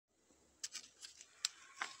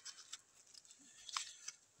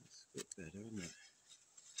better, isn't it?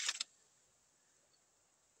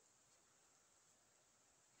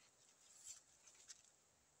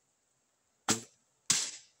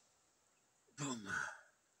 Boom.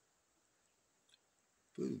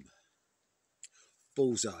 Boom.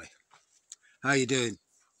 Bullseye. How you doing?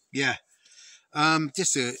 Yeah.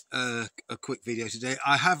 Just a quick video today.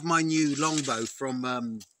 I have my new longbow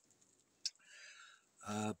from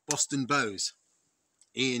Boston Bows.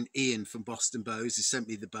 Ian from Boston Bows has sent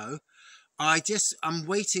me the bow. I'm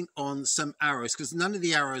waiting on some arrows because none of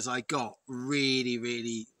the arrows I got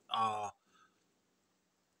really are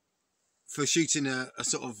for shooting a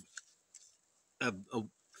sort of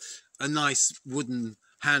a nice wooden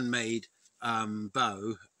handmade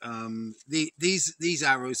bow. These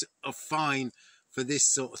arrows are fine for this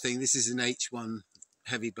sort of thing. This is an H1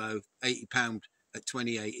 heavy bow, 80 pound at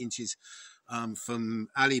 28 inches from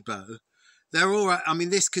Ali Bow. They're all right. I mean,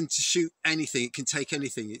 this can shoot anything. It can take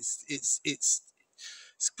anything. It's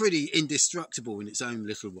pretty indestructible in its own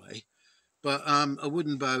little way. But a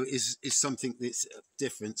wooden bow is something that's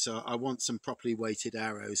different. So I want some properly weighted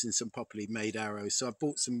arrows and some properly made arrows. So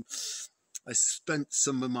I spent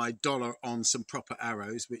some of my dollar on some proper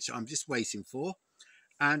arrows, which I'm just waiting for.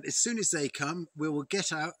 And as soon as they come, we will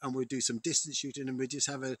get out and we'll do some distance shooting, and we'll just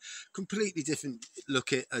have a completely different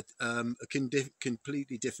look at a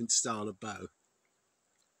completely different style of bow.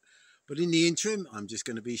 But in the interim, I'm just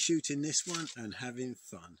going to be shooting this one and having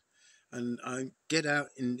fun. And I get out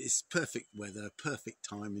in this perfect weather, perfect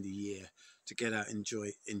time of the year to get out and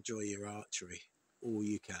enjoy your archery all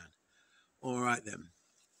you can. All right then.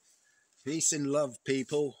 Peace and love,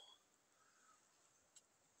 people.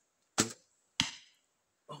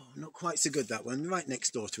 Oh, not quite so good, that one. Right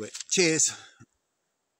next door to it. Cheers.